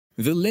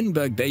The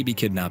Lindbergh Baby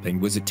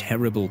Kidnapping was a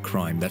terrible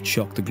crime that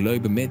shocked the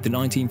globe amid the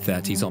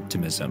 1930s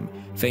optimism.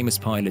 Famous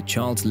pilot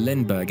Charles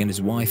Lindbergh and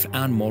his wife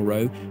Anne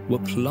Morrow were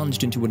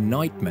plunged into a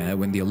nightmare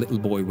when their little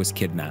boy was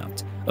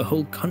kidnapped. A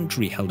whole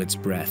country held its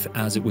breath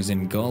as it was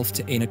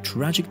engulfed in a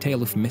tragic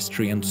tale of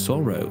mystery and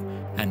sorrow.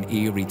 An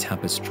eerie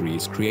tapestry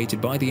is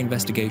created by the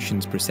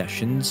investigation's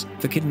processions,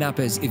 the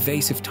kidnapper's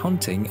evasive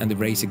taunting, and the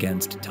race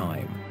against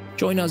time.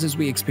 Join us as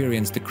we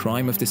experience the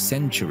crime of the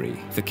century,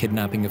 the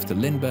kidnapping of the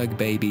Lindbergh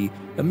baby,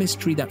 a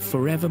mystery that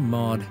forever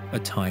marred a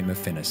time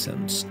of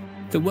innocence.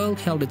 The world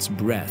held its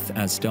breath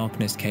as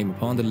darkness came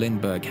upon the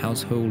Lindbergh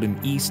household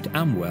in East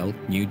Amwell,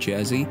 New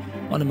Jersey,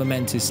 on a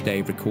momentous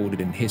day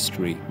recorded in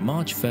history,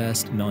 March 1,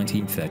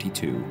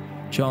 1932.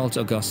 Charles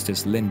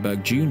Augustus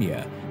Lindbergh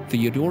Jr.,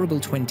 the adorable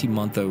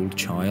 20-month-old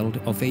child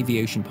of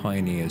aviation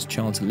pioneers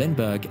Charles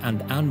Lindbergh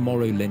and Anne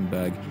Morrow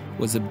Lindbergh,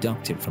 was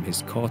abducted from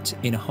his cot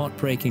in a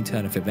heartbreaking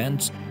turn of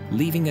events,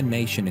 leaving a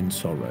nation in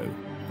sorrow.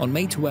 On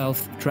May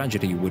 12th,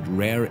 tragedy would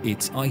rear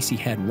its icy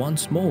head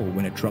once more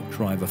when a truck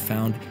driver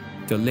found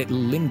the little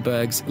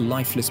Lindbergh's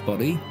lifeless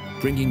body,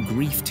 bringing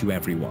grief to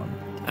everyone.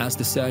 As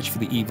the search for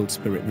the evil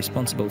spirit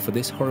responsible for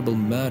this horrible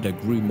murder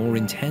grew more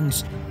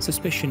intense,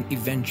 suspicion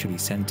eventually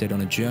centered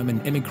on a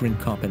German immigrant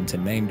carpenter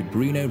named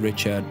Bruno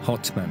Richard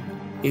Hauptmann.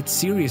 Its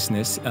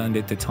seriousness earned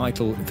it the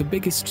title The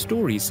Biggest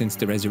Story Since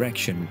the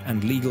Resurrection,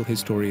 and legal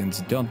historians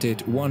dubbed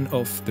it one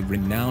of the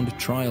renowned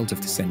trials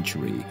of the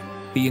century.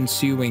 The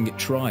ensuing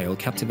trial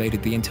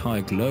captivated the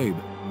entire globe.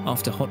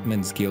 After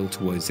Hauptmann's guilt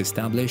was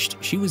established,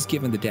 she was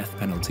given the death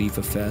penalty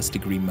for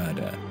first-degree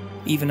murder.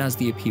 Even as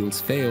the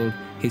appeals failed,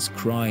 his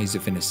cries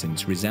of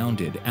innocence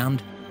resounded,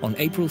 and on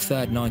April 3,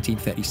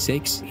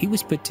 1936, he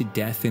was put to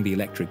death in the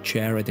electric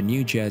chair at the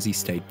New Jersey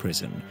State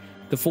Prison.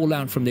 The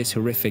fallout from this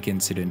horrific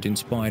incident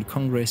inspired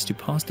Congress to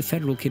pass the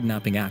Federal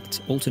Kidnapping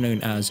Act, also known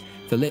as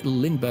the Little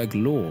Lindbergh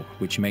Law,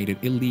 which made it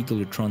illegal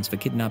to transfer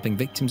kidnapping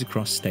victims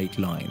across state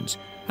lines.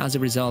 As a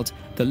result,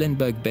 the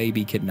Lindbergh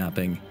Baby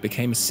Kidnapping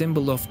became a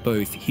symbol of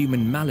both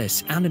human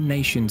malice and a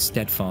nation's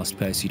steadfast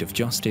pursuit of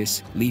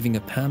justice, leaving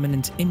a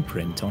permanent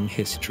imprint on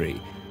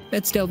history.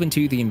 Let's delve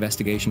into the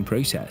investigation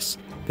process.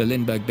 The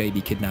Lindbergh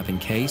Baby Kidnapping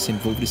case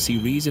involved a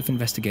series of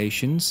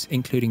investigations,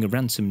 including a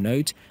ransom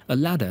note, a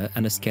ladder,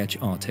 and a sketch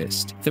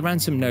artist. The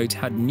ransom note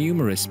had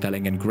numerous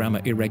spelling and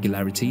grammar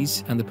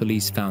irregularities, and the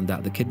police found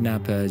that the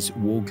kidnappers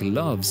wore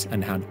gloves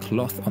and had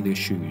cloth on their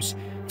shoes.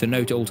 The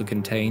note also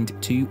contained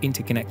two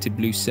interconnected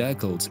blue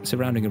circles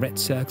surrounding a red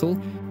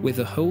circle, with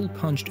a hole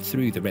punched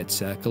through the red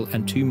circle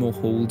and two more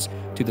holes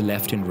to the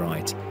left and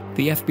right.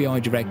 The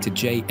FBI Director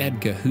J.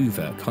 Edgar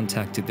Hoover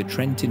contacted the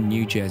Trenton,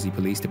 New Jersey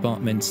Police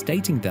Department,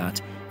 stating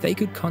that they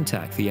could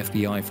contact the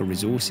FBI for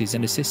resources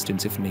and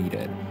assistance if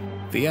needed.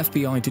 The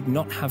FBI did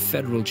not have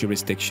federal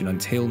jurisdiction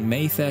until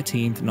May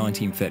 13,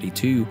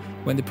 1932,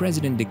 when the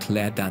president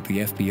declared that the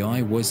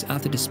FBI was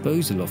at the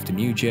disposal of the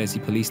New Jersey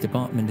Police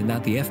Department and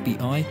that the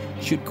FBI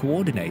should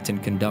coordinate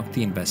and conduct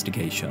the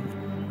investigation.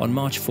 On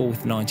March 4,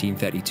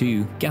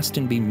 1932,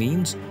 Gaston B.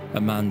 Means,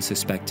 a man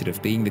suspected of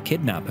being the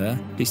kidnapper,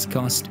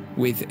 discussed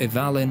with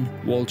Evelyn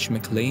Walsh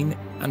McLean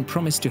and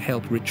promised to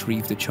help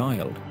retrieve the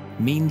child.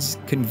 Means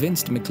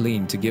convinced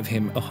McLean to give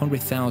him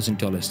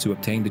 $100,000 to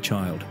obtain the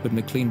child, but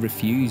McLean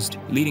refused,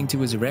 leading to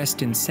his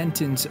arrest and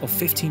sentence of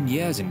 15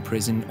 years in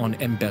prison on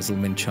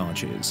embezzlement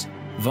charges.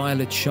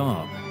 Violet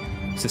Sharp,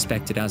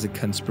 suspected as a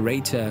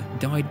conspirator,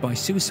 died by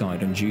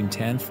suicide on June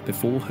 10th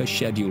before her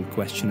scheduled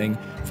questioning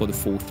for the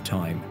fourth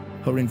time.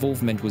 Her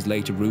involvement was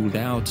later ruled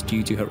out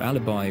due to her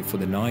alibi for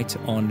the night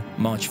on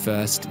March 1,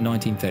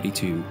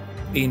 1932.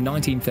 In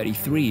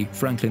 1933,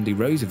 Franklin D.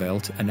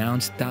 Roosevelt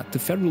announced that the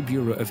Federal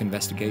Bureau of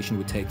Investigation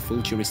would take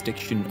full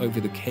jurisdiction over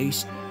the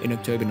case in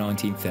October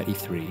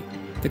 1933.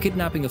 The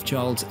kidnapping of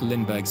Charles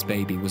Lindbergh's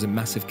baby was a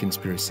massive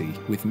conspiracy,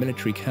 with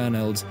military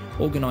colonels,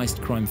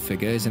 organized crime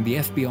figures, and the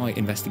FBI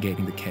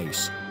investigating the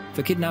case.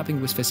 The kidnapping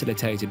was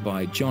facilitated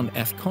by John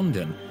F.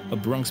 Condon, a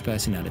Bronx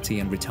personality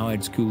and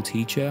retired school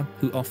teacher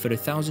who offered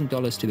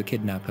 $1,000 to the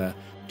kidnapper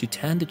to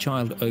turn the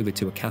child over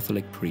to a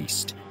Catholic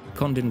priest.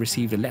 Condon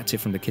received a letter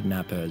from the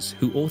kidnappers,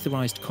 who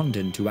authorized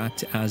Condon to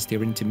act as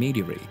their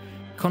intermediary.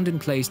 Condon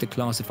placed a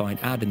classified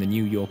ad in the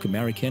New York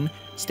American,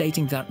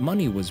 stating that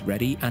money was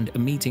ready and a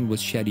meeting was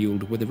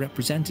scheduled with a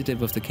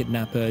representative of the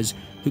kidnappers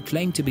who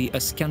claimed to be a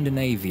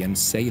Scandinavian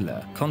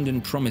sailor.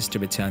 Condon promised to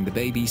return the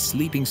baby's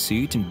sleeping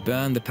suit and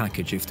burn the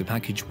package if the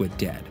package were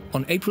dead.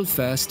 On April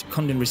 1st,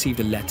 Condon received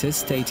a letter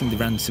stating the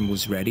ransom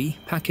was ready,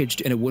 packaged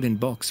in a wooden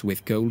box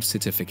with gold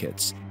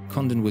certificates.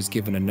 Condon was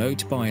given a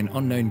note by an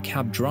unknown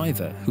cab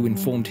driver who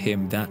informed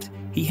him that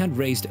he had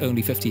raised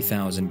only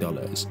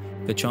 $50,000.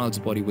 The child's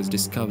body was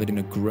discovered in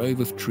a grove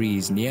of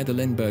trees near the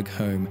Lindbergh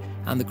home,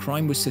 and the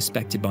crime was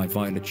suspected by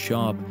Violet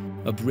Sharp,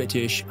 a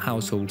British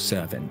household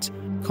servant.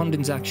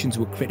 Condon's actions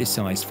were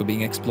criticized for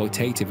being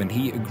exploitative, and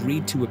he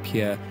agreed to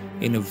appear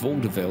in a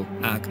vaudeville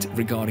act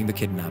regarding the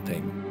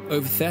kidnapping.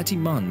 Over 30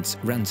 months,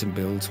 ransom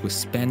bills were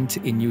spent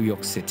in New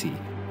York City,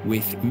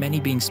 with many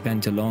being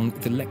spent along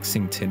the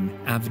Lexington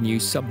Avenue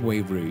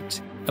subway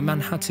route. A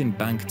Manhattan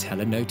bank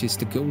teller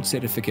noticed a gold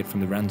certificate from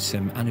the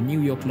ransom and a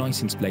New York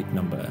license plate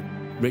number.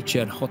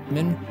 Richard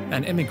Hotman,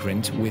 an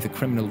immigrant with a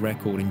criminal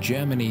record in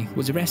Germany,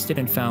 was arrested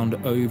and found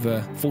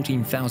over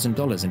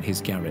 $14,000 in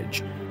his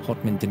garage.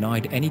 Hotman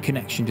denied any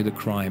connection to the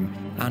crime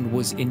and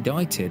was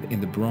indicted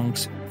in the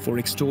Bronx for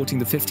extorting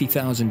the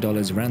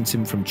 $50,000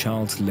 ransom from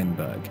Charles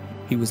Lindbergh.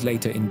 He was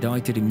later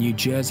indicted in New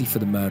Jersey for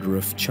the murder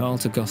of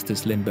Charles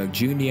Augustus Lindbergh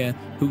Jr.,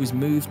 who was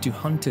moved to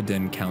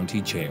Hunterdon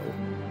County Jail.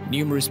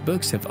 Numerous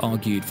books have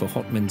argued for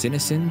Hotman's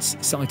innocence,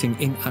 citing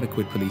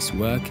inadequate police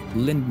work,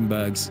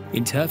 Lindbergh's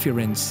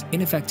interference,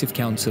 ineffective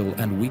counsel,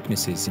 and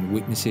weaknesses in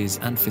witnesses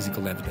and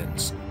physical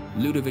evidence.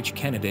 Ludovic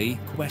Kennedy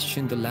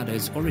questioned the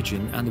latter's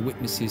origin and the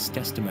witnesses'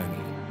 testimony.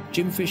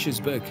 Jim Fisher's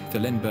book, The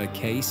Lindbergh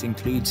Case,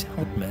 includes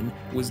Hotman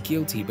was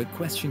guilty but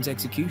questions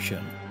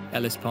execution.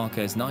 Ellis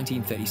Parker's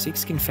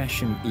 1936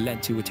 confession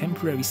led to a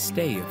temporary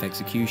stay of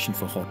execution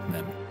for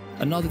Hotman.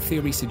 Another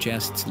theory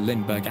suggests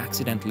Lindbergh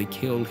accidentally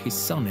killed his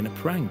son in a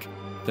prank.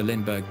 The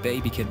Lindbergh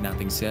Baby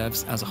Kidnapping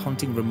serves as a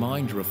haunting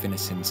reminder of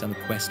innocence and the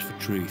quest for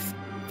truth.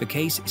 The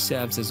case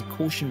serves as a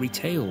cautionary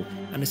tale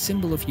and a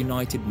symbol of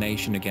united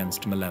nation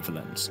against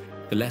malevolence.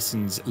 The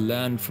lessons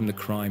learned from the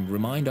crime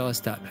remind us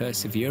that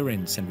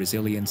perseverance and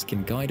resilience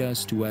can guide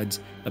us towards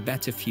a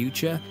better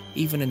future,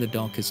 even in the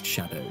darkest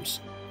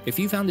shadows. If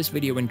you found this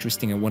video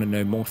interesting and want to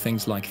know more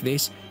things like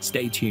this,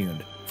 stay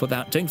tuned. For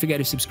that, don't forget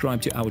to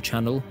subscribe to our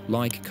channel,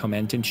 like,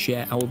 comment, and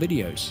share our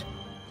videos.